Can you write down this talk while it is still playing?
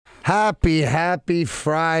Happy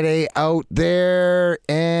Friday out there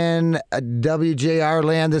in WJR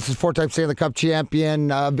land. This is four-time Stanley Cup champion,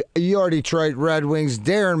 your Detroit Red Wings,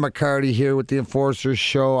 Darren McCarty here with the Enforcers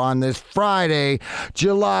Show on this Friday,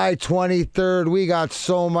 July 23rd. We got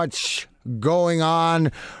so much going on.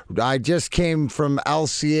 I just came from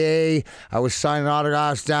LCA. I was signing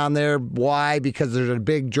autographs down there. Why? Because there's a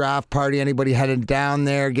big draft party. Anybody heading down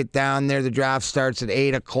there, get down there. The draft starts at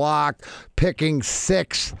 8 o'clock. Picking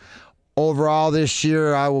 6th overall this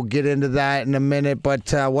year. I will get into that in a minute,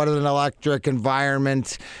 but what an electric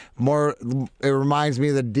environment. It reminds me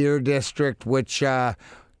of the Deer District, which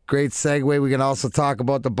great segue. We can also talk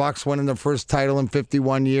about the Bucks winning their first title in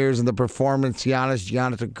 51 years and the performance Giannis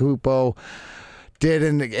Antetokounmpo did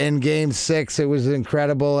in Game 6. It was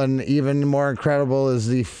incredible, and even more incredible is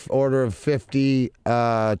the order of 50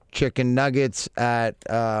 chicken nuggets at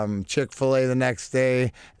Chick-fil-A the next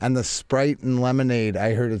day, and the Sprite and lemonade.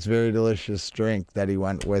 I heard it's very delicious drink that he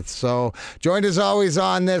went with. So, joined as always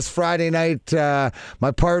on this Friday night,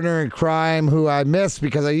 my partner in crime, who I miss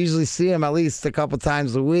because I usually see him at least a couple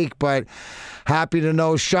times a week, but happy to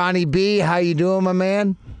know Shawnee B. How you doing, my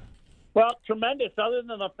man? Well, tremendous, other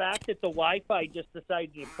than the fact that the Wi-Fi just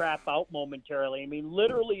decided to crap out momentarily. I mean,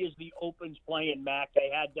 literally as the Open's playing, Mac, I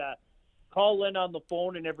had to call in on the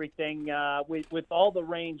phone and everything. With all the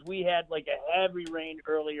rains, we had like a heavy rain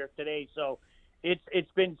earlier today, so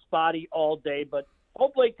it's been spotty all day, but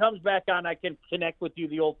hopefully it comes back on. I can connect with you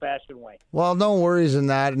the old-fashioned way. Well, no worries in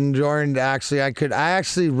that. And Jordan, I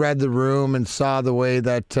actually read the room and saw the way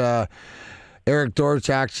that Eric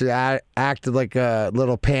Dortch actually acted like a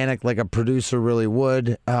little panic, like a producer really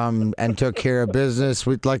would, and took care of business.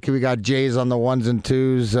 We got Jays on the ones and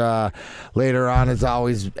twos. Later on, as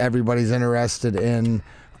always, everybody's interested in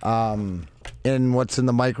what's in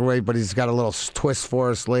the microwave, but he's got a little twist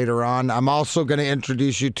for us later on. I'm also going to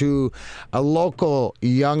introduce you to a local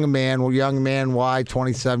young man,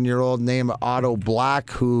 27-year-old named Otto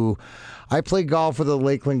Black, who I played golf with the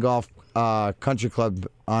Lakeland Golf Country Club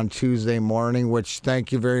on Tuesday morning, which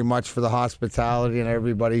thank you very much for the hospitality and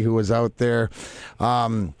everybody who was out there.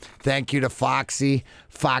 Thank you to Foxy.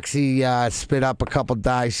 Foxy spit up a couple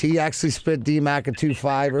dice. He actually spit D-Mac a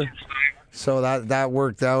 2-5er. So that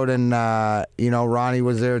worked out, and Ronnie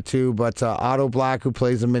was there too. But Otto Black, who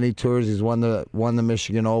plays the mini tours, he's won the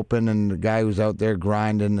Michigan Open, and the guy who's out there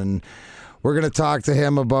grinding. And we're gonna talk to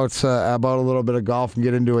him about a little bit of golf and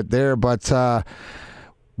get into it there. But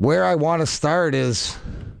where I want to start is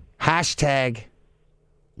hashtag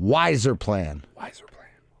Wiser Plan. Wiser Plan.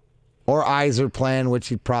 Or Iser Plan,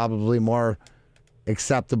 which is probably more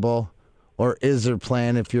acceptable. Or Iser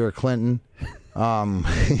Plan if you're a Clinton.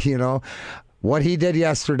 What he did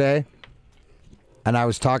yesterday, and I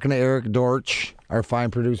was talking to Eric Dortch, our fine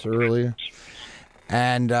producer, earlier,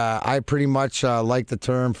 and I pretty much like the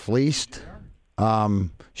term fleeced.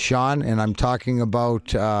 Sean, and I'm talking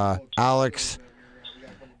about Alex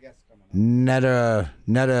Ned. How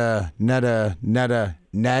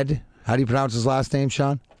do you pronounce his last name,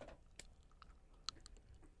 Sean?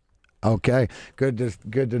 Okay, good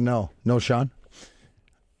to know. No, Sean?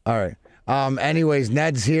 All right. Anyways,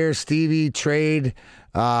 Ned's here. Stevie trade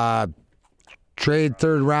third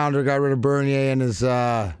rounder, got rid of Bernier and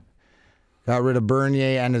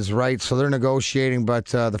his rights, so they're negotiating. But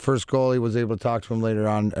the first goalie was able to talk to him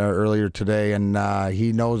earlier today, and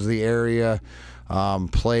he knows the area.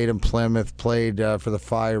 Played in Plymouth, played for the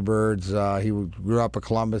Firebirds. He grew up a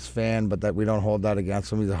Columbus fan, but that we don't hold that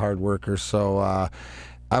against him. He's a hard worker. So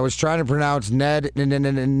I was trying to pronounce Ned.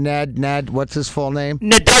 What's his full name?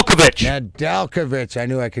 Nedeljkovic. I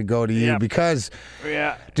knew I could go to you because.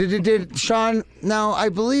 Yeah. Did Sean? Now I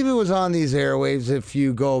believe it was on these airwaves. If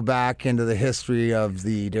you go back into the history of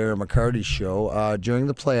the Darren McCarty Show during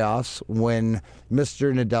the playoffs, when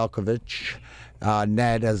Mr. Nedeljkovic,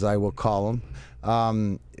 Ned as I will call him,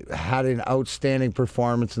 had an outstanding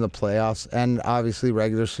performance in the playoffs and obviously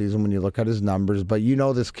regular season when you look at his numbers. But you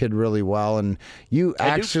know this kid really well, and you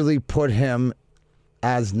actually put him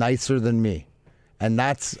as nicer than me. And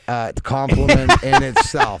that's a compliment in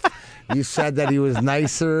itself. You said that he was a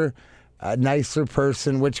nicer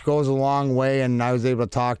person, which goes a long way, and I was able to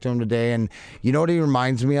talk to him today. And you know what he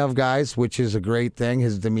reminds me of, guys, which is a great thing,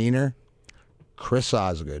 his demeanor? Chris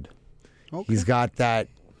Osgood. Okay. He's got that,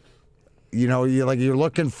 you're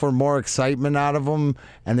looking for more excitement out of him,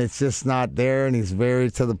 and it's just not there, and he's very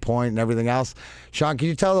to the point and everything else. Sean, can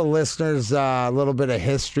you tell the listeners a little bit of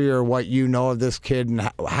history or what you know of this kid and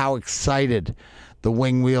how excited the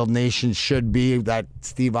Wing Wheel Nation should be that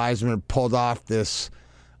Steve Yzerman pulled off this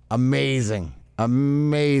amazing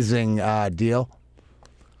deal?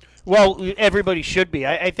 Well, everybody should be.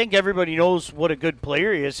 I think everybody knows what a good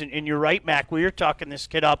player he is, and you're right, Mac. We were talking this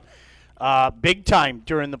kid up big time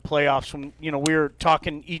during the playoffs when we were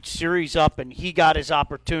talking each series up, and he got his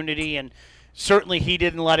opportunity, and certainly he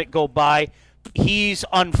didn't let it go by. He's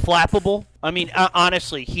unflappable. I mean,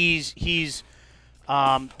 honestly, he's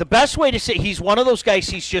the best way to say he's one of those guys.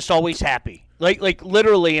 He's just always happy. Like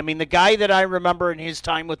literally. I mean, the guy that I remember in his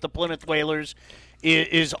time with the Plymouth Whalers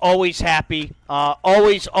is always happy.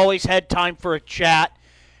 Always had time for a chat.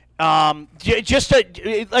 Like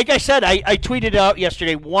I said, I tweeted out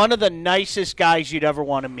yesterday, one of the nicest guys you'd ever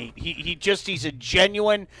want to meet. He's a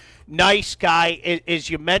genuine, nice guy.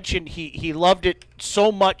 As you mentioned, he loved it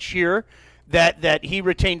so much here that he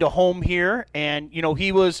retained a home here. And,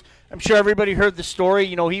 he was, I'm sure everybody heard the story.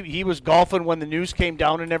 He was golfing when the news came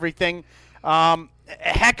down and everything. A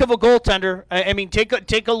heck of a goaltender. I mean,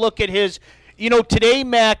 take a look at his, today,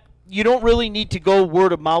 Mac, you don't really need to go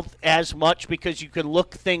word of mouth as much because you can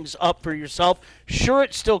look things up for yourself. Sure,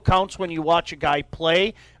 it still counts when you watch a guy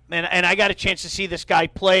play, and I got a chance to see this guy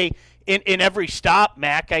play in every stop,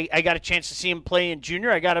 Mac. I got a chance to see him play in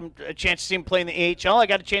junior. I got a chance to see him play in the AHL. I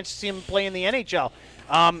got a chance to see him play in the NHL.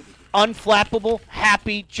 Unflappable,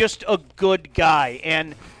 happy, just a good guy.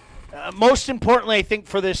 And most importantly, I think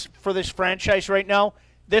for this franchise right now,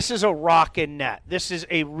 this is a rock in net. This is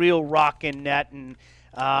a real rock in net, and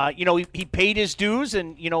he paid his dues,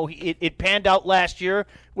 and it panned out last year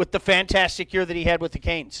with the fantastic year that he had with the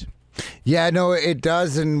Canes. Yeah, no, it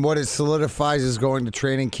does, and what it solidifies is going to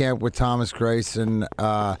training camp with Thomas Greiss and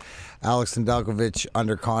Alex Nedeljkovic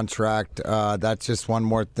under contract. That's just one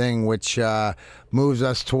more thing, which moves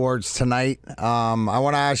us towards tonight. I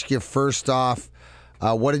want to ask you first off,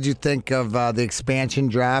 what did you think of the expansion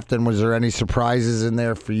draft, and was there any surprises in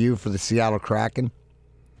there for you for the Seattle Kraken?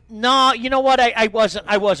 No, you know what? I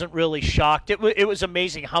wasn't really shocked. It was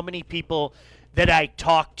amazing how many people that I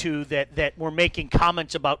talked to that were making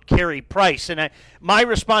comments about Carey Price, and my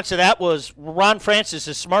response to that was Ron Francis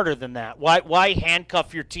is smarter than that. Why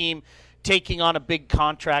handcuff your team taking on a big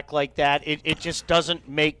contract like that? It just doesn't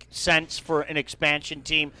make sense for an expansion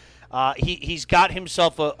team. He's got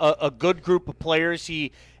himself a good group of players.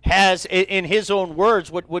 He has, in his own words,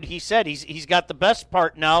 what he said. He's got the best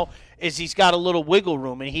part now is he's got a little wiggle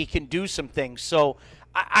room and he can do some things. So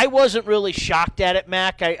I wasn't really shocked at it,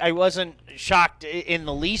 Mac. I wasn't shocked in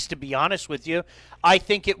the least, to be honest with you. I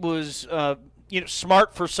think it was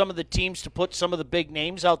smart for some of the teams to put some of the big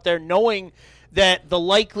names out there, knowing that the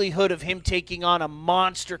likelihood of him taking on a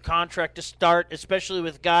monster contract to start, especially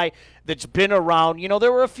with a guy that's been around,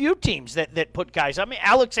 there were a few teams that put guys. I mean,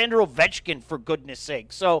 Alexander Ovechkin, for goodness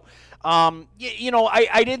sake. So, I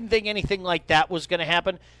didn't think anything like that was going to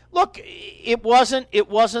happen. Look, it wasn't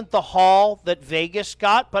the haul that Vegas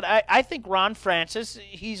got, but I think Ron Francis,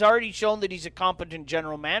 he's already shown that he's a competent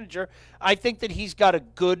general manager. I think that he's got a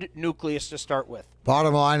good nucleus to start with.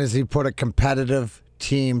 Bottom line is he put a competitive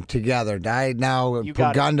team together. I now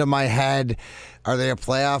put gun to my head. Are they a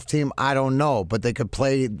playoff team? I don't know, but they could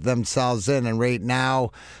play themselves in. And right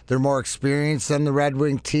now, they're more experienced than the Red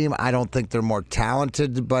Wing team. I don't think they're more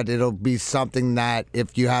talented, but it'll be something that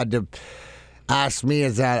if you had to ask me,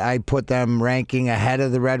 is that I put them ranking ahead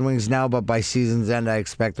of the Red Wings now, but by season's end, I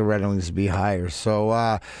expect the Red Wings to be higher.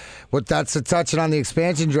 So with that's touching on the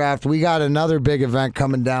expansion draft, we got another big event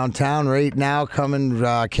coming downtown right now.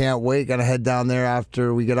 Can't wait. Got to head down there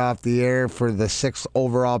after we get off the air for the 6th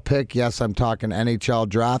overall pick. Yes, I'm talking NHL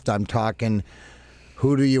Draft. I'm talking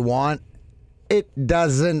who do you want? It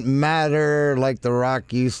doesn't matter, like The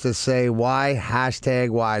Rock used to say. Why?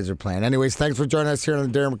 #Wiser Plan. Anyways, thanks for joining us here on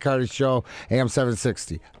the Darren McCarty Show, AM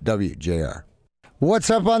 760 WJR. What's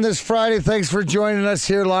up on this Friday? Thanks for joining us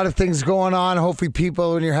here. A lot of things going on. Hopefully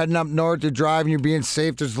people, when you're heading up north, you're driving, you're being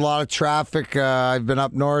safe. There's a lot of traffic. I've been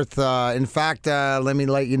up north. In fact, let me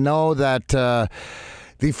let you know that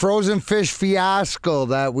the frozen fish fiasco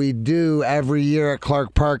that we do every year at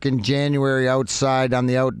Clark Park in January outside on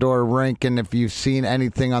the outdoor rink, and if you've seen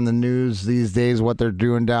anything on the news these days, what they're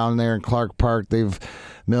doing down there in Clark Park, they've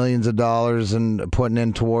millions of dollars and putting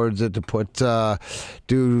in towards it to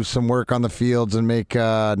do some work on the fields and make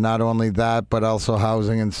not only that but also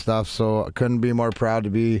housing and stuff. So I couldn't be more proud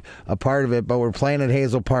to be a part of it. But we're playing at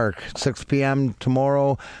Hazel Park, 6 p.m.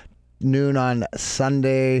 tomorrow, noon on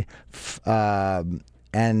Sunday.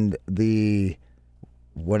 And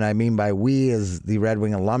what I mean by we is the Red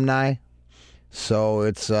Wing alumni. So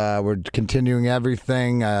it's we're continuing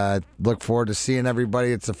everything. Look forward to seeing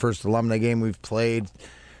everybody. It's the first alumni game we've played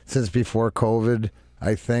since before COVID,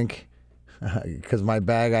 I think. Because my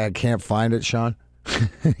bag, I can't find it, Sean.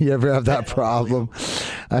 You ever have that problem?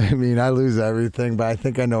 I mean, I lose everything, but I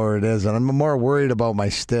think I know where it is, and I'm more worried about my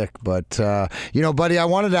stick. But buddy, I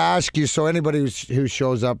wanted to ask you. So anybody who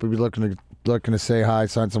shows up, we'll be looking to say hi,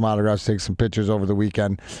 sign some autographs, take some pictures over the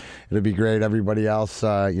weekend. It'll be great. Everybody else,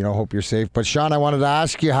 hope you're safe. But Sean, I wanted to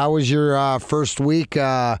ask you, how was your first week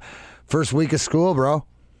of school, bro?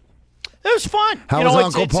 It was fun. How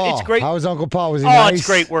was Uncle Paul? It's great. How was Uncle Paul? Was he nice? It's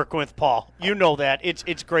great working with Paul. You know that.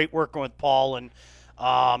 It's great working with Paul, and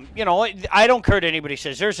I don't care what anybody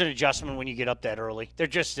says. There's an adjustment when you get up that early. There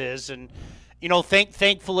just is, and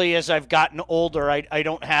thankfully, as I've gotten older, I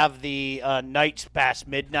don't have the nights past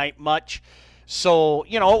midnight much. So,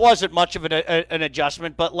 it wasn't much of an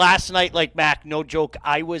adjustment. But last night, like Mac, no joke,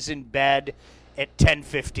 I was in bed at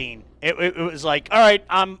 10:15. It was like, all right,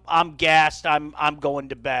 I'm gassed. I'm going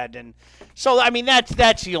to bed. And so, I mean,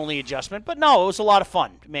 that's the only adjustment. But no, it was a lot of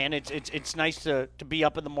fun, man. It's nice to be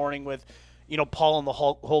up in the morning with, Paul and the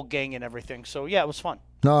whole gang and everything. So yeah, it was fun.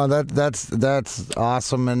 No, that's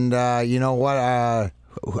awesome. And you know what?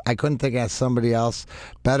 I couldn't think of somebody else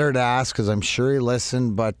better to ask, because I'm sure he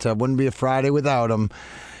listened, but wouldn't be a Friday without him.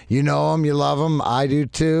 You know him, you love him, I do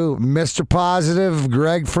too. Mr. Positive,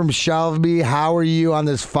 Greg from Shelby, how are you on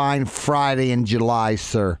this fine Friday in July,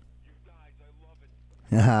 sir?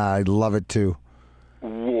 You guys, I love it too.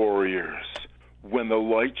 Warriors, when the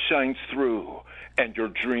light shines through and your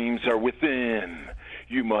dreams are within,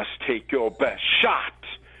 you must take your best shot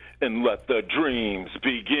and let the dreams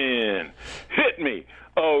begin. Hit me.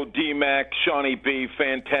 Oh, D-Mac, Shawnee B,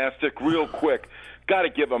 fantastic. Real quick, got to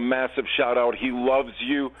give a massive shout-out. He loves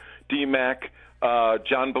you, D-Mac.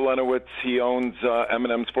 John Belenowitz, he owns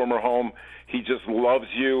Eminem's former home. He just loves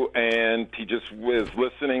you, and he just was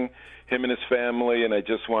listening, him and his family, and I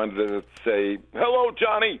just wanted to say, hello,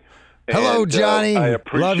 Johnny. Hello, and, Johnny. I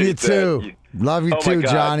appreciate love you too. That. Love you too,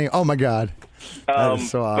 Johnny. Oh, my God. That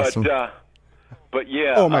is so awesome. But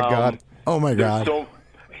yeah. Oh, my God. Oh, my God.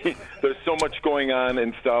 There's so much going on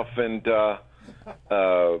and stuff, and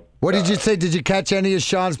what did you say? Did you catch any of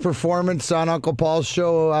Sean's performance on Uncle Paul's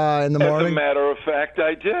show in the morning? As a matter of fact,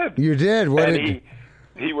 I did. You did?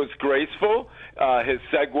 He was graceful. His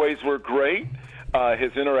segues were great.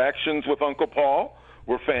 His interactions with Uncle Paul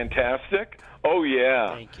were fantastic. Oh,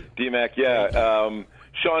 yeah. Thank you. D-Mac, yeah.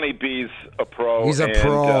 Shawnee B's a pro. He's a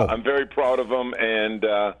pro. I'm very proud of him, and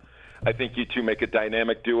I think you two make a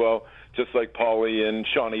dynamic duo, just like Paulie and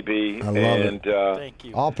Shawnee B. I love it. Thank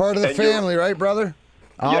you. All part of the family, right, brother?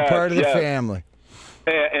 All part of the family.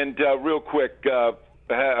 And real quick,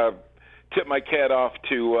 tip my cat off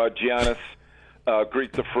to Giannis,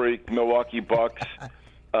 Greek the Freak, Milwaukee Bucks.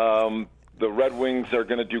 The Red Wings are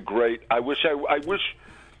going to do great. I wish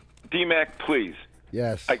D-Mac, please.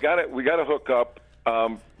 Yes. We got to hook up.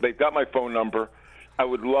 They've got my phone number. I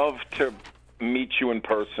would love to meet you in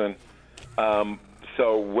person.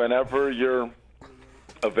 So whenever you're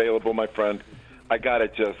available, my friend, I got to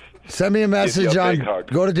just send me a message go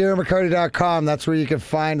to DarrenMcCarty.com. That's where you can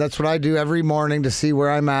find. That's what I do every morning to see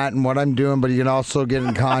where I'm at and what I'm doing. But you can also get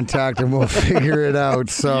in contact and we'll figure it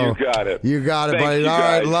out. So you got it. You got it, Thanks, buddy. All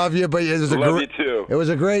right, love you. But love you too. It was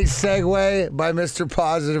a great segue by Mr.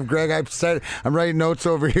 Positive, Greg. I'm writing notes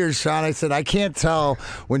over here, Sean. I said I can't tell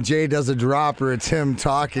when Jay does a drop or it's him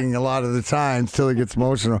talking a lot of the times till he gets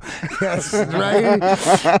emotional. Yes, right.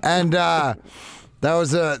 And that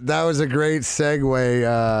was a great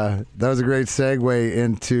segue. That was a great segue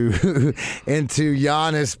into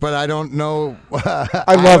Giannis, but I don't know.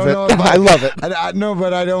 I love it. I love it.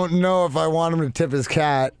 But I don't know if I want him to tip his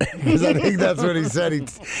cat, because I think that's what he said. He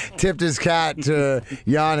tipped his cat to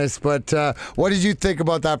Giannis. But what did you think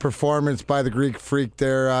about that performance by the Greek Freak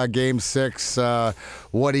there, Game 6?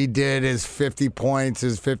 What he did, his 50 points,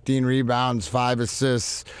 his 15 rebounds, 5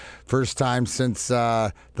 assists. First time since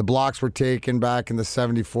the blocks were taken back in the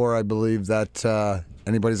 74, I believe, that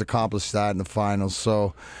anybody's accomplished that in the finals.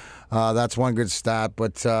 So that's one good stat.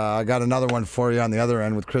 But I got another one for you on the other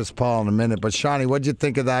end with Chris Paul in a minute. But, Shawnee, what'd you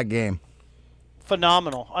think of that game?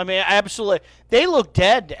 Phenomenal. I mean, absolutely. They looked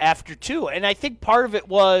dead after two. And I think part of it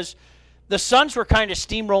was the Suns were kind of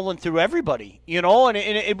steamrolling through everybody, and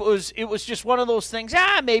it was just one of those things,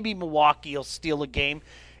 maybe Milwaukee will steal a game.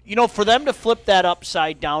 For them to flip that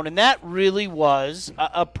upside down, and that really was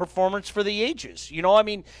a performance for the ages.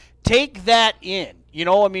 Take that in. In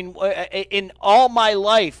all my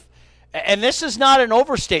life, and this is not an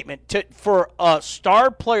overstatement, for a star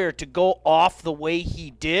player to go off the way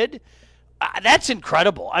he did, That's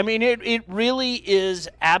incredible. I mean, it really is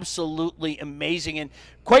absolutely amazing. And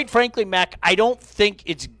quite frankly, Mac, I don't think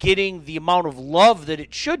it's getting the amount of love that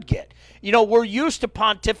it should get. We're used to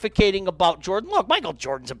pontificating about Jordan. Look, Michael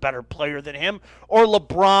Jordan's a better player than him, or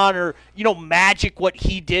LeBron, or, Magic, what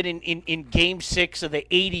he did in Game 6 of the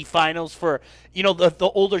 80 finals for,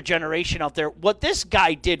 the older generation out there. What this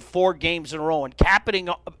guy did 4 games in a row and capping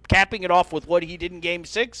it off with what he did in Game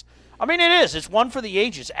 6, I mean, it is. It's one for the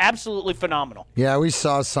ages. Absolutely phenomenal. Yeah, we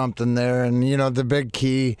saw something there. And, the big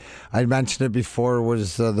key, I mentioned it before,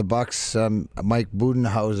 was the Bucks, Mike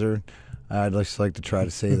Budenhauser. I'd just like to try to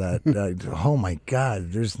say that. Oh, my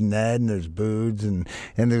God. There's Ned and there's Boods and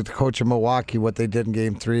the coach of Milwaukee, what they did in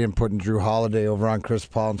Game 3 and putting Drew Holiday over on Chris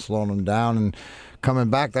Paul and slowing him down. And coming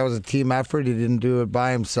back, that was a team effort. He didn't do it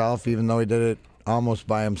by himself, even though he did it almost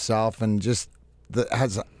by himself. And just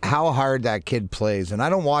how hard that kid plays. And I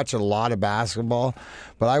don't watch a lot of basketball,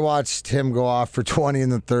 but I watched him go off for 20 in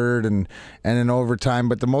the third and in overtime.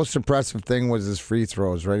 But the most impressive thing was his free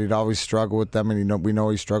throws, right? He'd always struggle with them, and we know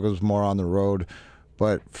he struggles more on the road.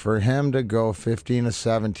 But for him to go 15 to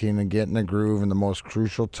 17 and get in the groove in the most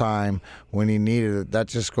crucial time when he needed it, that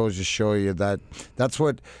just goes to show you that that's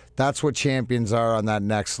what champions are on that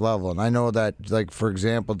next level. And I know that, like, for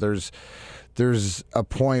example, there's a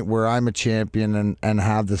point where I'm a champion and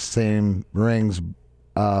have the same rings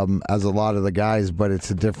as a lot of the guys, but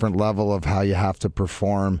it's a different level of how you have to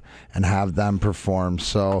perform and have them perform.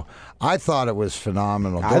 So I thought it was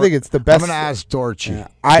phenomenal. I think it's the best. I'm going to ask Dortchy. Yeah.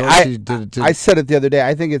 I said it the other day.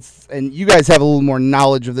 I think it's, and you guys have a little more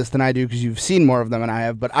knowledge of this than I do because you've seen more of them than I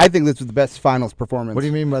have, but I think this was the best finals performance. What do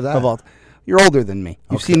you mean by that? Of all. You're older than me.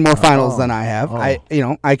 You've seen more finals than I have.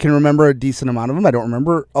 I can remember a decent amount of them. I don't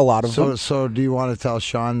remember a lot of them. So do you want to tell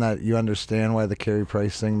Sean that you understand why the Carey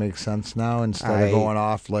Price thing makes sense now instead of going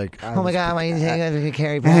off like, oh my God, why are you saying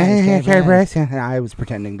Carey Price? Carey Price? Yeah, I was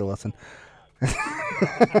pretending to listen.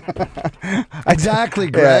 Exactly,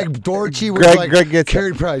 Greg. Dortchy was Greg gets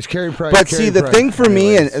Carey Price. But see, the thing for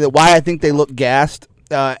me and why I think they look gassed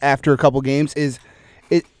after a couple games is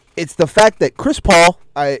it's the fact that Chris Paul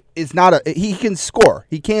is not he can score.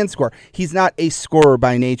 He can score. He's not a scorer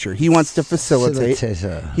by nature. He wants to facilitate.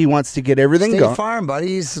 He wants to get everything going. State Farm, buddy.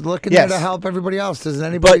 He's looking there to help everybody else. Doesn't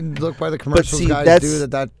anybody look by the commercials guys do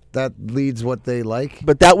that leads what they like?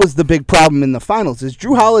 But that was the big problem in the finals is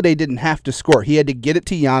Drew Holiday didn't have to score. He had to get it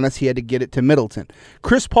to Giannis. He had to get it to Middleton.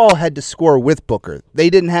 Chris Paul had to score with Booker. They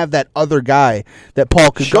didn't have that other guy that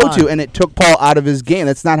Paul could go to, and it took Paul out of his game.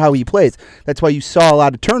 That's not how he plays. That's why you saw a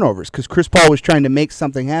lot of turnovers because Chris Paul was trying to make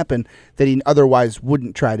something happen that he otherwise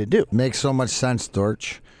wouldn't try to do. Makes so much sense,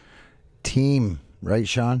 Dortch. Team, right,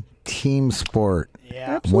 Sean? Team sport.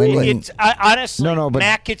 Yeah, absolutely. It's honestly,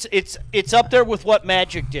 Mac. It's up there with what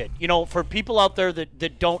Magic did. For people out there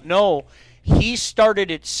that don't know, he started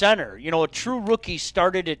at center. A true rookie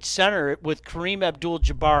started at center with Kareem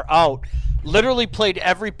Abdul-Jabbar out. Literally played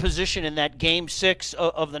every position in that Game 6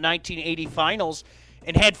 of the 1980 finals.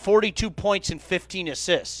 And had 42 points and 15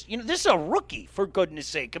 assists. This is a rookie, for goodness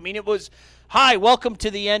sake. I mean, it was, hi, welcome to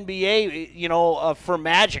the NBA, for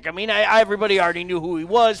Magic. I mean, everybody already knew who he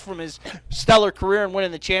was from his stellar career and winning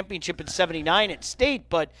the championship in '79 at State.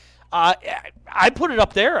 But I put it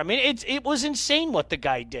up there. I mean, it was insane what the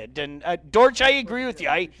guy did. And, Dortch, I agree with you.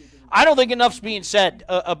 I don't think enough's being said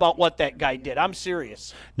about what that guy did. I'm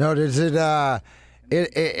serious. No, does it...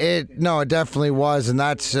 No, it definitely was, and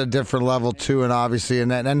that's a different level too. And obviously,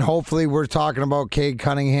 and hopefully, we're talking about Cade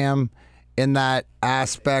Cunningham in that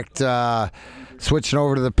aspect. Switching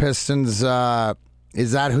over to the Pistons,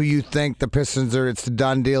 is that who you think the Pistons are? It's the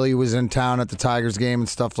done deal. He was in town at the Tigers game and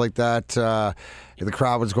stuff like that. The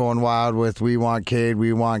crowd was going wild with "We want Cade,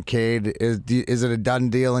 we want Cade." Is it a done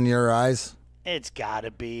deal in your eyes? It's got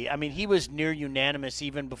to be. I mean, he was near unanimous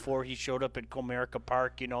even before he showed up at Comerica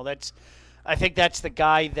Park. I think that's the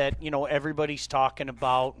guy that, everybody's talking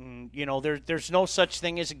about. And, there's no such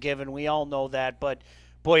thing as a given. We all know that. But,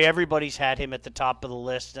 boy, everybody's had him at the top of the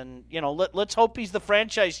list. And, let's hope he's the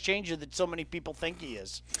franchise changer that so many people think he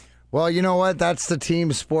is. Well, you know what? That's the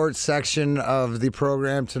team sports section of the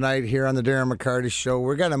program tonight here on the Darren McCarty Show.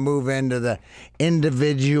 We're going to move into the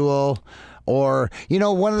individual. Or,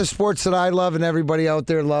 one of the sports that I love and everybody out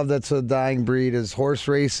there love that's a dying breed is horse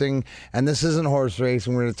racing. And this isn't horse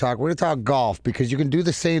racing. We're going to talk golf because you can do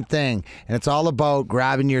the same thing. And it's all about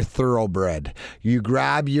grabbing your thoroughbred. You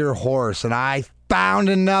grab your horse. And I found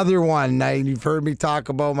another one. Now, you've heard me talk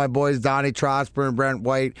about my boys Donnie Trosper and Brent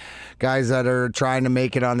White, guys that are trying to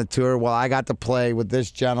make it on the tour. Well, I got to play with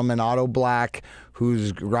this gentleman, Otto Black,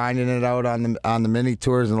 who's grinding it out on the mini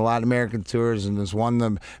tours and the Latin American tours and has won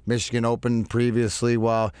the Michigan Open previously.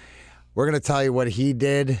 Well, we're going to tell you what he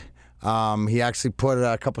did. He actually put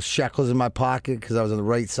a couple shekels in my pocket because I was on the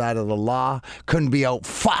right side of the law. Couldn't be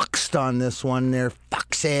outfoxed on this one there,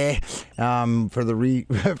 Foxy. For the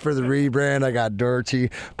rebrand, I got dirty.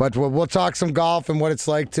 But we'll talk some golf and what it's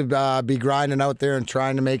like to be grinding out there and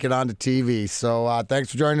trying to make it onto TV. So thanks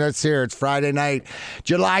for joining us here. It's Friday night,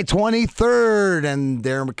 July 23rd, and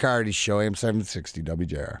Darren McCarty Show, AM 760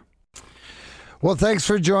 WJR. Well, thanks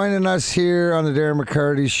for joining us here on the Darren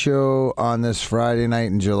McCarty Show on this Friday night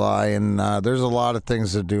in July. And there's a lot of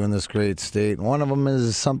things to do in this great state. One of them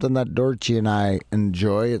is something that Dortchy and I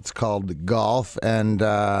enjoy. It's called golf. And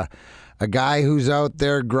a guy who's out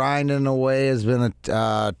there grinding away has been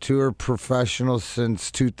a tour professional since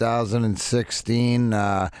 2016.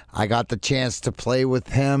 I got the chance to play with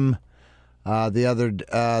him the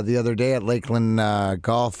other day at Lakeland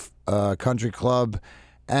Golf Country Club.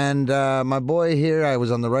 And my boy here, I was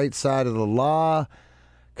on the right side of the law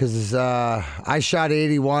because I shot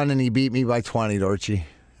 81 and he beat me by 20, Dortchy.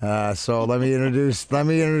 So let me introduce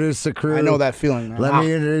the crew. I know that feeling, man. Let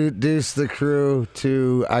me introduce the crew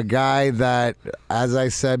to a guy that, as I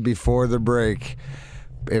said before the break,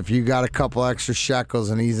 if you got a couple extra shekels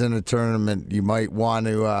and he's in a tournament, you might want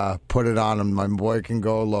to put it on him. My boy can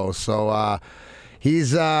go low. So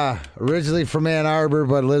he's originally from Ann Arbor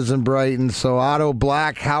but lives in Brighton. So Otto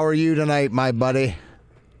Black, how are you tonight, my buddy?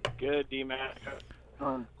 Good, D-Mac.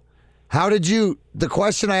 How did you? The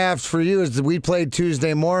question I asked for you is that we played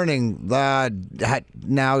Tuesday morning. Now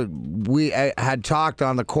we had talked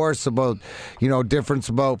on the course about difference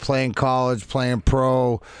about playing college, playing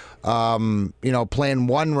pro, playing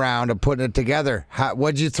one round and putting it together.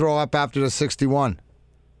 What'd you throw up after the 61?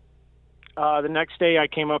 The next day I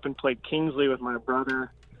came up and played Kingsley with my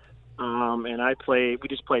brother, and we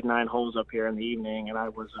just played 9 holes up here in the evening, and I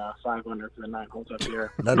was 5 under for the 9 holes up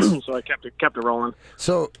here. So I kept it rolling.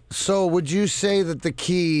 So would you say that the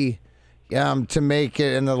key to make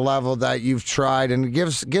it in the level that you've tried, and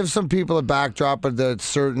give some people a backdrop of the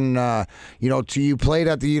certain, you played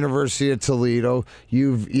at the University of Toledo.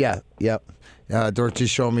 Dorothy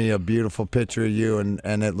showed me a beautiful picture of you,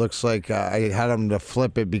 and it looks like I had him to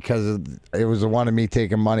flip it because it was the one of me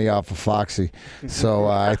taking money off of Foxy. So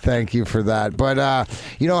I thank you for that. But,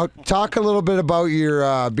 talk a little bit about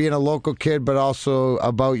your being a local kid, but also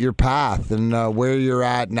about your path and where you're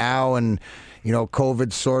at now. And,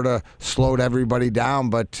 COVID sort of slowed everybody down,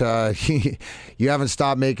 but you haven't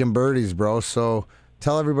stopped making birdies, bro. So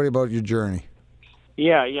tell everybody about your journey.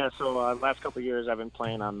 Yeah. So last couple of years I've been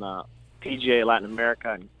playing on the PGA Latin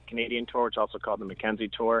America and Canadian Tour, which is also called the Mackenzie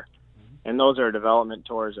Tour. And those are development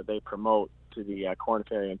tours that they promote to the Korn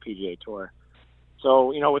Ferry and PGA Tour.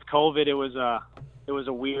 So, with COVID, it was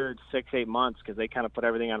a weird 6-8 months because they kind of put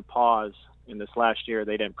everything on pause. In this last year,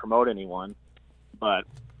 they didn't promote anyone. But,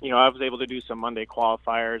 I was able to do some Monday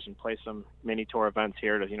qualifiers and play some mini tour events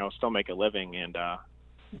here to, still make a living and,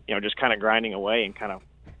 just kind of grinding away and kind of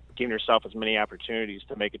giving yourself as many opportunities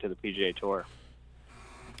to make it to the PGA Tour.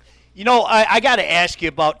 I got to ask you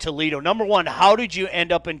about Toledo. Number one, how did you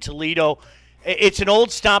end up in Toledo? It's an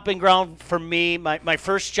old stomping ground for me. My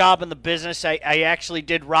first job in the business, I actually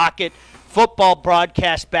did Rocket football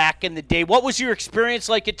broadcast back in the day. What was your experience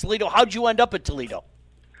like at Toledo? How'd you end up at Toledo?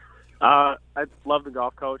 I love the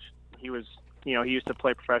golf coach. He was, he used to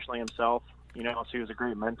play professionally himself, so he was a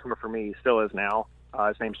great mentor for me. He still is now.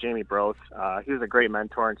 His name's Jamie Broth. He was a great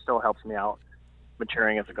mentor and still helps me out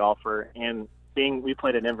maturing as a golfer. And we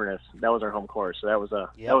played at Inverness. That was our home course, so that was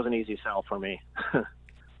an easy sell for me.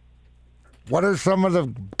 What are some of the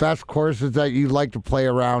best courses that you like to play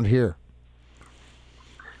around here?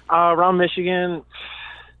 Around Michigan,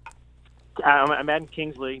 I'm adding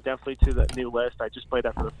Kingsley definitely to the new list. I just played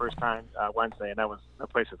that for the first time Wednesday, and that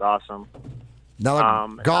place is awesome. Now,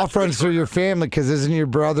 golf runs through your family because isn't your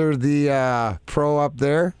brother the pro up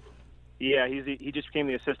there? Yeah, he just became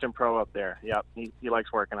the assistant pro up there. Yep, he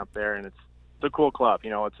likes working up there, and it's a cool club.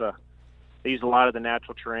 They use a lot of the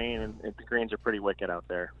natural terrain, and the greens are pretty wicked out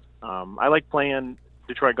there. I like playing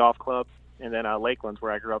Detroit Golf Club, and then Lakeland's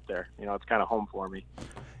where I grew up there. It's kind of home for me.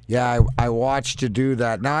 Yeah, I watched you do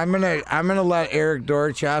that. Now I'm gonna let Eric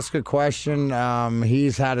Dortch ask a question.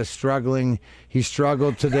 He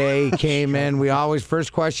struggled today. He came in.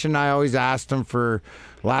 First question I always asked him for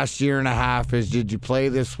last year and a half is, did you play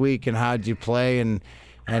this week and how'd you play? And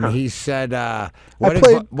he said,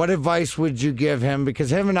 what advice would you give him?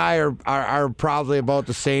 Because him and I are probably about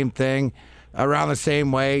the same thing, around the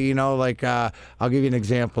same way. I'll give you an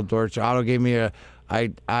example, Dortch. Otto gave me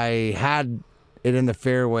I had it in the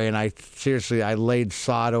fairway, and I laid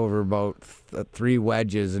sod over about 3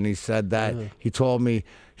 wedges, and he said that he told me,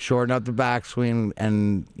 shorten up the backswing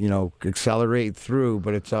and, accelerate through,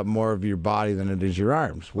 but it's up more of your body than it is your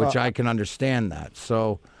arms, which I can understand that.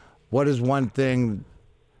 So what is one thing?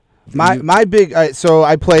 My big so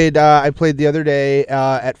I played the other day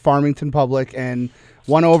at Farmington Public and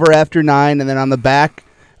won over after 9, and then on the back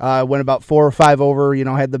went about 4 or 5 over.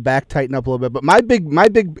 Had the back tighten up a little bit. But my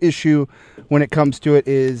big issue when it comes to it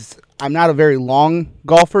is I'm not a very long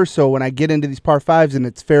golfer, so when I get into these par 5s and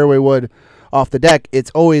it's fairway wood off the deck,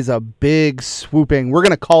 it's always a big swooping. We're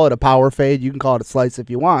gonna call it a power fade. You can call it a slice if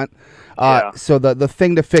you want. So the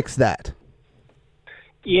thing to fix that.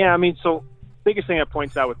 Yeah, so biggest thing that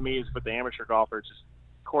points out with me is with the amateur golfers is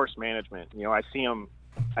course management. I see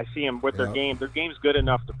them with their game. Their game's good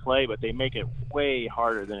enough to play, but they make it way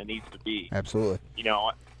harder than it needs to be. Absolutely.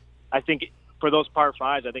 I think for those par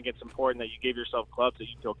 5s, I think it's important that you give yourself clubs that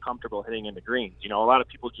you feel comfortable hitting into greens. A lot of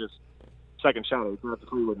people just second shot it, not the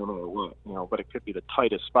 3-wood no matter what. But it could be the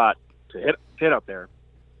tightest spot to hit up there.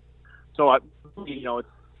 So it's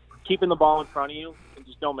keeping the ball in front of you and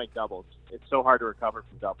just don't make doubles. It's so hard to recover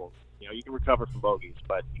from doubles. You can recover from bogeys,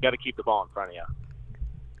 but you got to keep the ball in front of you.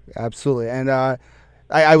 Absolutely. And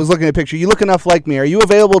I was looking at a picture. You look enough like me. Are you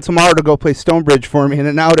available tomorrow to go play Stonebridge for me in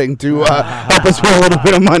an outing to help us win a little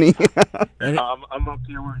bit of money? I'm up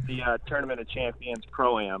here with the Tournament of Champions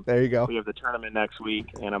Pro-Am. There you go. We have the tournament next week,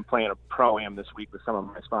 and I'm playing a Pro-Am this week with some of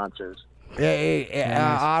my sponsors. Hey,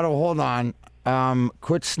 Otto, hold on.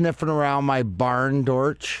 Quit sniffing around my barn,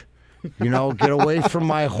 Dorch. Get away from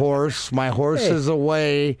my horse. My horse is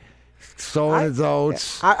away. Sowing his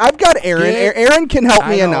oats. I've got Aaron. Aaron can help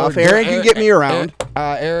me enough. Aaron can get me around.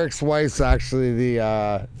 Eric's wife's actually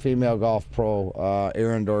the female golf pro,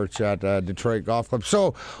 Aaron Dorch at Detroit Golf Club.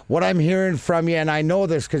 So what I'm hearing from you, and I know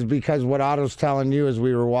this because what Otto's telling you is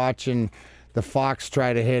we were watching the Fox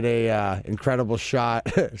try to hit a incredible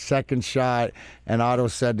shot, second shot, and Otto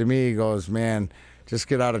said to me, he goes, man, just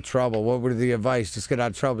get out of trouble. What would the advice? Just get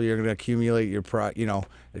out of trouble. You're going to accumulate your,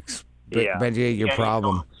 expatiate your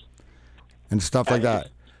problem. And stuff like that.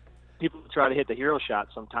 People try to hit the hero shot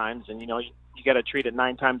sometimes, and you got to treat it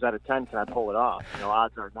 9 times out of 10. Can I pull it off?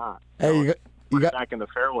 Odds are not. Hey, you got back in the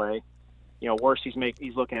fairway. Worst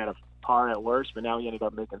he's looking at a par at worst, but now he ended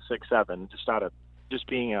up making 6-7 just out of just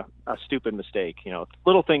being a stupid mistake.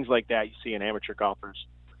 Little things like that you see in amateur golfers.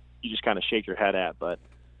 You just kind of shake your head at. But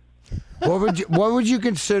what would you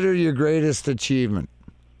consider your greatest achievement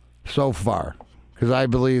so far? Because I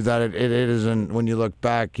believe that it isn't, when you look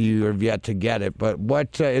back, you have yet to get it. But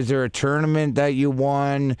what is there a tournament that you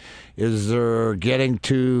won? Is there getting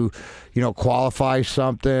to, qualify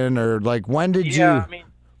something? Or when did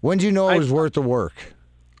you know it was worth the work?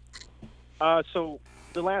 So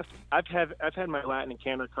I've had my Latin and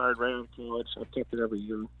Canada card right out of college. I've kept it every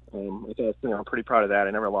year. I'm pretty proud of that.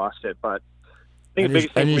 I never lost it. But I think the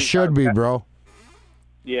biggest thing you should be, bro.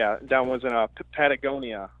 Yeah, that was in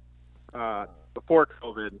Patagonia. Before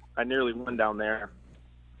COVID, I nearly won down there,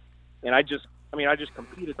 and I just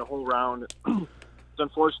competed the whole round. It's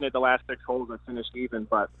unfortunate the last 6 holes I finished even,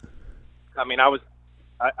 but I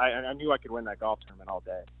knew I could win that golf tournament all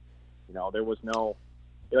day. There was no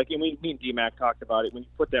and me and D-Mac talked about it. When you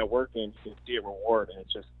put that work in, you can see a reward, and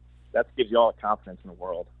that gives you all the confidence in the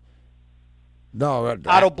world. No,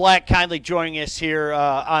 Otto Black kindly joining us here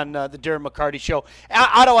on the Darren McCarty Show.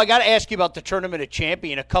 Otto, I got to ask you about the Tournament of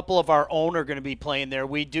Champion. A couple of our own are going to be playing there.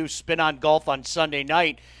 We do Spin on Golf on Sunday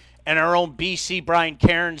night, and our own BC Brian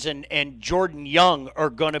Cairns and Jordan Young are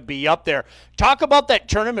going to be up there. Talk about that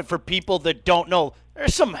tournament for people that don't know.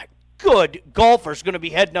 There's some good golfers going to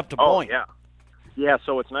be heading up to Boyne. Yeah.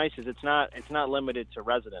 So what's nice is it's not limited to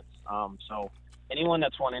residents. So anyone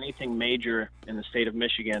that's won anything major in the state of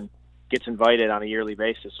Michigan gets invited on a yearly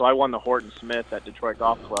basis. So I won the Horton Smith at Detroit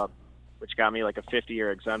Golf Club, which got me like a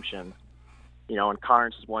 50-year exemption. And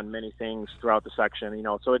Carnes has won many things throughout the section.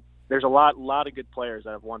 So there's a lot of good players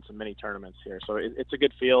that have won some mini tournaments here. So it's a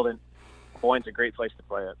good field, and Boyne's a great place to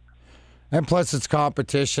play it. And plus, it's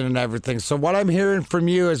competition and everything. So what I'm hearing from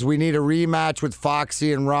you is we need a rematch with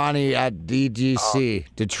Foxy and Ronnie at DGC.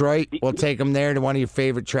 Detroit, we'll take them there to one of your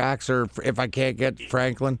favorite tracks, or if I can't get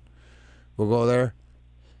Franklin, we'll go there.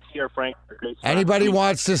 Anybody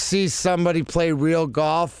wants to see somebody play real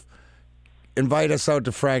golf, invite us out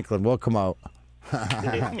to Franklin. We'll come out.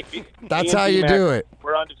 That's how you do it.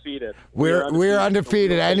 We're undefeated. We're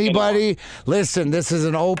undefeated. Anybody, listen, this is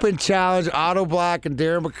an open challenge. Otto Black and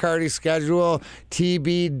Darren McCarty schedule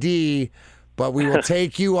TBD, but we will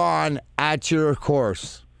take you on at your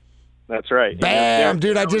course. That's right. Bam,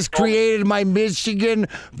 dude, I just created my Michigan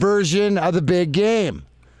version of the big game.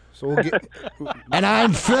 So we'll get. And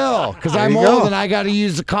I'm Phil, because I'm you old go. and I got to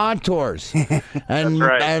use the contours. And,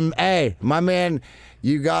 right. and hey, my man,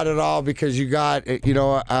 you got it all because you got,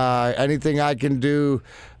 anything I can do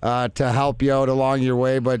to help you out along your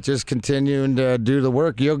way, but just continuing to do the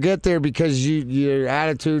work. You'll get there because your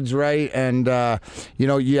attitude's right, and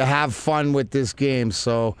you have fun with this game.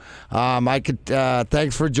 So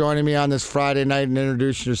thanks for joining me on this Friday night and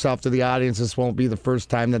introducing yourself to the audience. This won't be the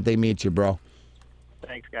first time that they meet you, bro.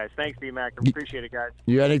 Thanks, guys. Thanks, D-Mac. I appreciate it, guys.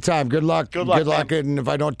 You anytime. Good luck. Good luck, man. And if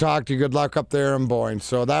I don't talk to you, good luck up there in Boyne.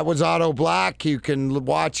 So that was Otto Black. You can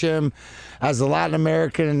watch him as the Latin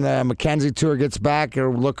American Mackenzie Tour gets back,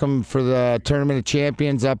 or look him for the Tournament of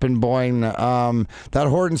Champions up in Boyne. That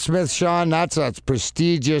Horton Smith, Sean, that's a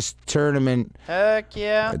prestigious tournament. Heck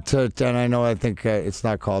yeah. And I think it's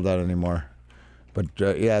not called that anymore. But,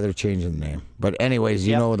 they're changing the name. But anyways,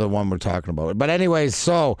 you know the one we're talking about. But anyways,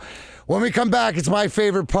 so when we come back, it's my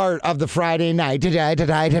favorite part of the Friday night.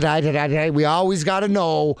 We always got to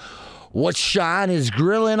know what Sean is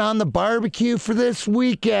grilling on the barbecue for this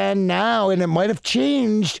weekend now. And it might have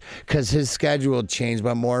changed because his schedule changed.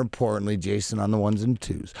 But more importantly, Jason on the ones and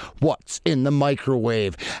twos. What's in the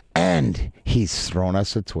microwave? And he's thrown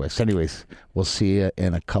us a twist. Anyways, we'll see you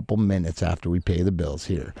in a couple minutes after we pay the bills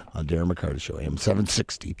here on Darren McCarty Show, AM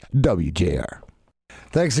 760 WJR.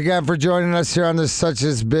 Thanks again for joining us here on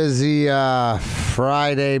this busy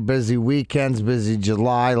Friday, busy weekends, busy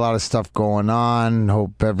July. A lot of stuff going on.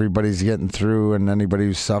 Hope everybody's getting through, and anybody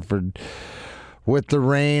who suffered with the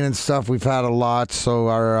rain and stuff, we've had a lot. So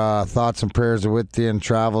our thoughts and prayers are with you and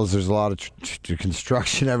travels. There's a lot of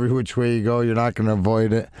construction every which way you go. You're not going to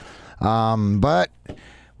avoid it. But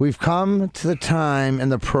we've come to the time in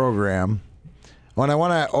the program when I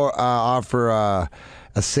want to offer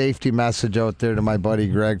a safety message out there to my buddy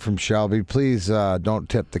Greg from Shelby. Please don't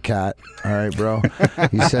tip the cat. All right, bro?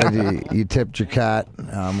 You said you tipped your cat.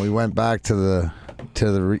 We went back to the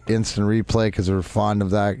instant replay because we were fond of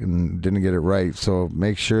that and didn't get it right. So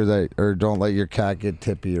make sure or don't let your cat get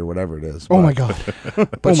tippy or whatever it is. Oh my God!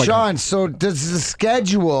 But Sean, so does the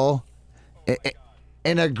schedule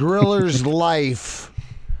in a griller's life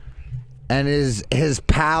and his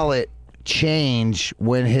palate change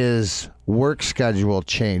when his work schedule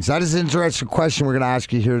changed? That is an interesting question we're going to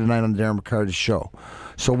ask you here tonight on the Darren McCarty Show.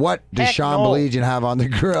 So what does Sean Belegian have on the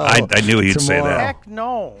grill? I knew he'd say that. Heck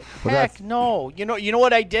no. No. You know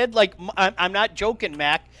what I did? Like, I'm not joking,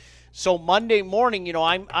 Mac. So Monday morning,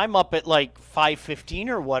 I'm up at like 5:15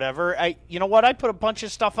 or whatever. I put a bunch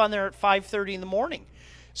of stuff on there at 5:30 in the morning.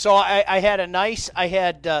 So I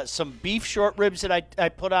had some beef short ribs that I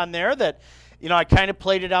put on there that, I kind of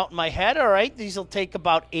played it out in my head. All right, these will take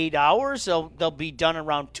about 8 hours. They'll be done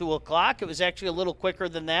around 2 o'clock. It was actually a little quicker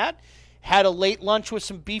than that. Had a late lunch with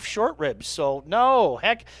some beef short ribs. So no,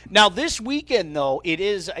 heck. Now this weekend though, it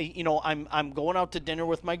is. I'm going out to dinner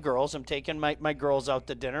with my girls. I'm taking my girls out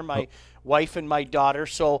to dinner. My wife and my daughter.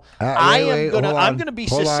 So I'm gonna be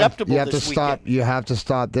susceptible this weekend. You have to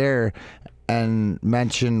stop there and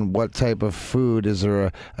mention what type of food. Is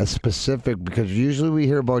there a specific, because usually we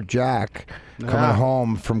hear about Jack coming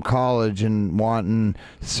home from college and wanting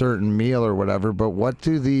certain meal or whatever, but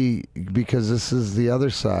because this is the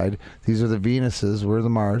other side, these are the Venuses, we're the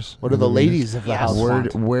Mars. What are the ladies of the house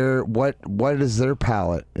want? What does their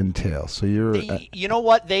palate entail? So you know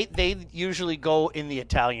what, they usually go in the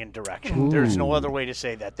Italian direction. Ooh. There's no other way to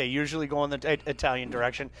say that. They usually go in the Italian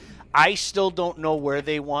direction. I still don't know where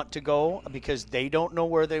they want to go because they don't know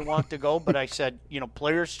where they want to go, but I said,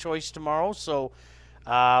 player's choice tomorrow, so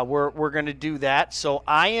we're going to do that. So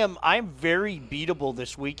I'm very beatable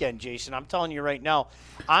this weekend, Jason. I'm telling you right now,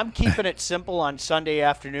 I'm keeping it simple on Sunday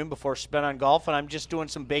afternoon before spin on golf, and I'm just doing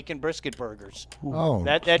some bacon brisket burgers. Oh,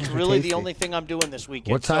 that's really the only thing I'm doing this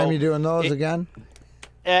weekend. What time are you doing those again?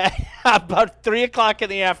 About 3 o'clock in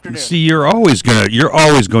the afternoon. See, you're always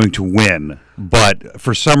going to win, but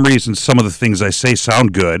for some reason, some of the things I say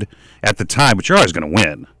sound good at the time, but you're always going to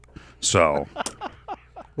win. So.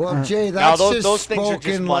 Well, Jay, that's those spoken things are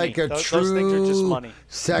just like money. a Those true things are just money.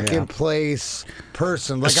 second place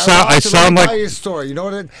person. Like I sound like tell you a story. You know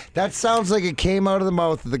what? That sounds like it came out of the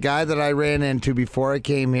mouth of the guy that I ran into before I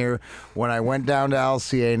came here when I went down to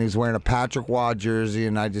LCA, and he's wearing a Patrick Waugh jersey,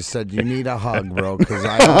 and I just said, "You need a hug, bro, because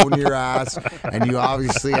I own your ass, and you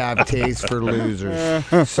obviously have taste for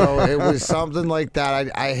losers." So it was something like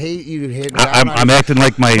that. I hate you hitting. I'm acting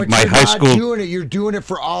like my high school. You're doing it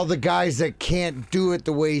for all the guys that can't do it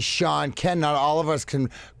the way Sean can. Not all of us can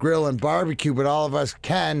grill and barbecue, but all of us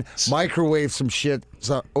can microwave some shit.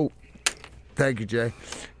 So, thank you, Jay.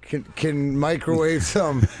 can microwave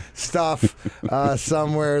some stuff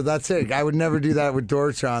somewhere. That's it. I would never do that with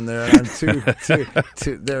Dorch on there. I'm too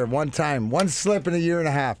there one slip in a year and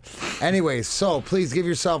a half. Anyways, so please give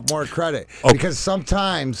yourself more credit because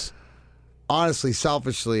sometimes, honestly,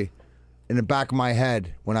 selfishly, in the back of my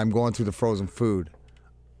head, when I'm going through the frozen food,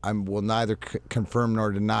 I will neither confirm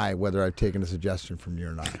nor deny whether I've taken a suggestion from you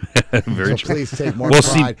or not. Very So true. please take more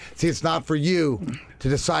pride. See, it's not for you to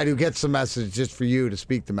decide who gets the message, it's just for you to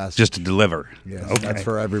speak the message. Just to deliver. Yes, Okay. that's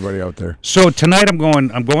for everybody out there. So tonight I'm going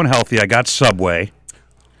healthy. I got Subway.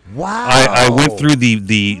 Wow. I went through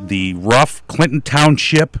the rough Clinton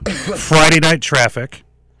Township Friday night traffic.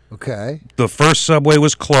 Okay. The first Subway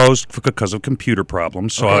was closed because of computer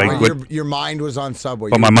problems. So Okay, I but went, your mind was on Subway.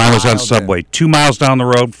 but You my mind was on dialed in. Subway. 2 miles down the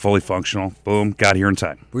road, fully functional. Boom, got here in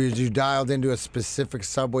time. Were you dialed into a specific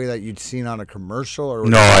Subway that you'd seen on a commercial? Or was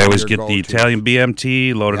No, that I always your get the go-to? Italian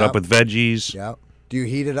BMT, loaded Yep. up with veggies. Yep. Do you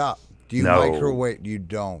heat it up? Do you No. microwave? You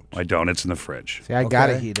don't. I don't. It's in the fridge. See, I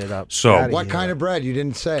gotta Okay. heat it up. So- Gotta What heat kind it of bread? You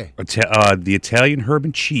didn't say. The Italian herb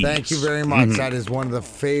and cheese. Thank you very much. That is one of the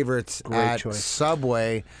favorites at choice.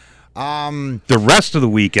 Subway. The rest of the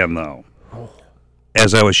weekend, though,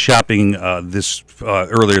 as I was shopping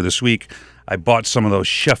earlier this week, I bought some of those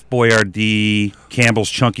Chef Boyardee, Campbell's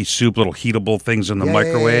Chunky Soup, little heatable things in the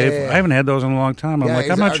microwave. yeah. I haven't had those in a long time. I'm like,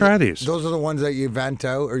 I'm going to try these. Those are the ones that you vent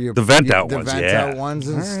out, or you The vent out the ones, vent yeah. out ones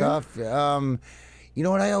and stuff. You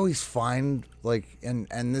know what I always find, like,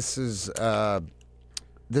 and this is a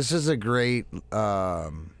great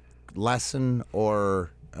lesson or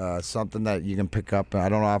something that you can pick up. I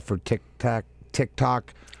don't offer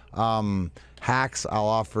TikTok hacks. I'll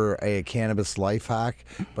offer a cannabis life hack.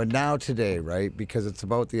 But now today, right, because it's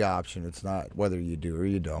about the option. It's not whether you do or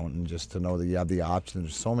you don't. And just to know that you have the option.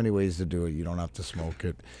 There's so many ways to do it. You don't have to smoke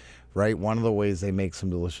it, right? One of the ways they make some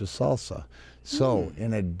delicious salsa. So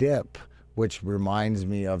in a dip, which reminds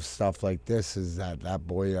me of stuff like this, is that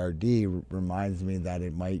Boyardee reminds me that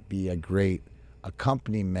it might be a great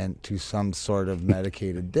accompaniment to some sort of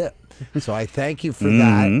medicated dip. So I thank you for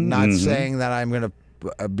that. Not saying that I'm going to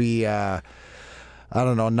be,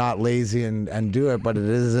 not lazy and do it, but it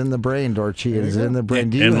is in the brain, Dorchi. It is in the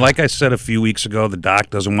brain. And like I said a few weeks ago, the doc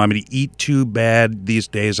doesn't want me to eat too bad these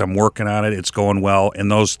days. I'm working on it. It's going well. And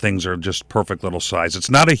those things are just perfect little size. It's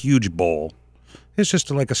not a huge bowl. It's just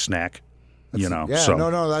like a snack. Yeah, so.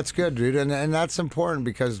 no, that's good, dude, and that's important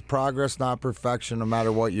because progress, not perfection, no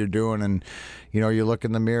matter what you're doing. And you look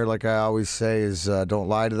in the mirror, like I always say, is don't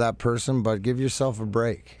lie to that person, but give yourself a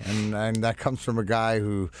break. And that comes from a guy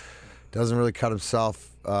who doesn't really cut himself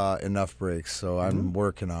enough breaks. So I'm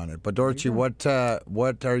working on it. But Dorchi,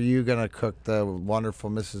 what are you gonna cook the wonderful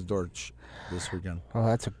Mrs. Dorch this weekend? Oh,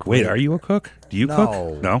 that's a great. Wait, are you a cook? Do you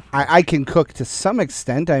cook? No. I can cook to some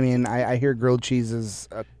extent. I mean, I hear grilled cheese is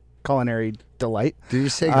a culinary delight. Did you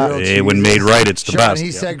say grilled cheeses? Hey, when made right, it's the Sean, best.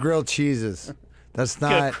 he said grilled cheeses. That's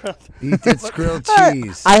not. It's grilled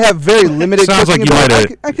cheese. I have very limited. Sounds like cooking you might ability.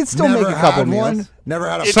 have- I can still Never make a couple had meals. one. Never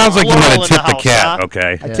had a. It's Sounds like you might plural have in tipped the the cat. house, huh?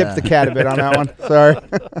 Okay. I tipped the cat a bit on that one. Sorry.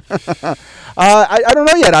 I don't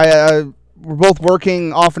know yet. We're both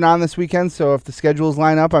working off and on this weekend, so if the schedules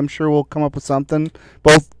line up, I'm sure we'll come up with something.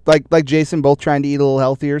 Both like Jason, both trying to eat a little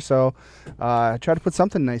healthier. So try to put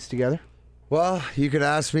something nice together. Well, you could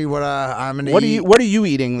ask me what I'm gonna eat. What are you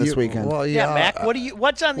eating this weekend? Well, Yeah, Mac.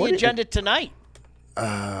 What's on the agenda tonight?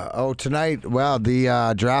 Tonight, well,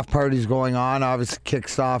 the draft party's going on. Obviously,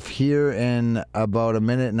 kicks off here in about a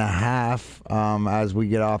minute and a half as we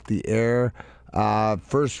get off the air.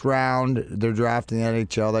 First round, they're drafting the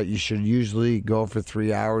NHL that you should usually go for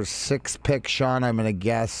 3 hours. 6 picks, Sean. I'm going to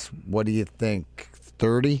guess. What do you think?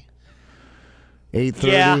 30? 8:30?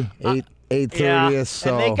 Yeah, 8:30. Yeah,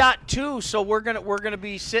 So and they got 2, so we're gonna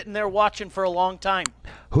be sitting there watching for a long time.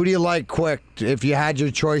 who do you like quick? If you had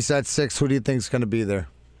your choice at 6, who do you think is going to be there?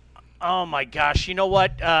 Oh my gosh! You know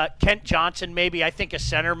what? Kent Johnson, maybe. I think a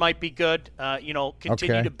center might be good. Continue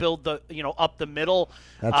Okay. to build the up the middle.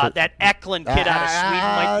 That's That Eklund kid out of Sweden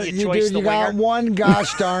might be a choice. Dude, The you got winger. one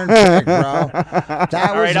gosh darn pick, bro. That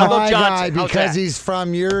All was right, I'll go my Johnson. guy How's because that? he's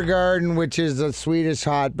from Djurgården, which is a Swedish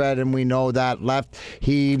hotbed, and we know that. Left,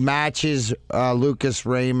 he matches Lucas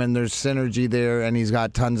Raymond. There's synergy there, and he's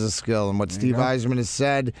got tons of skill. And what Steve Eisman has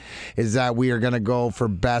said is that we are going to go for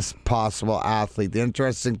best possible athlete. The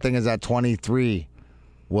interesting thing is at 23,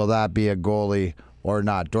 will that be a goalie or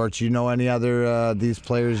not. Dortch, you know any other these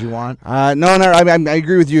players you want? No. I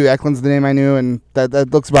agree with you. Eklund's the name I knew, and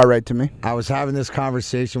that looks about right to me. I was having this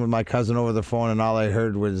conversation with my cousin over the phone, and all I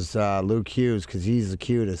heard was Luke Hughes because he's the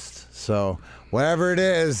cutest. So whatever it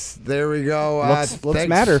is, there we go. Looks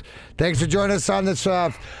matter. Thanks for joining us on this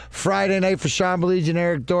Friday night for Sean Belegian,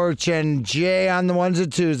 Eric Dortch, and Jay on the ones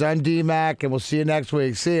and twos. I'm D-Mac, and we'll see you next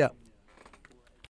week. See ya.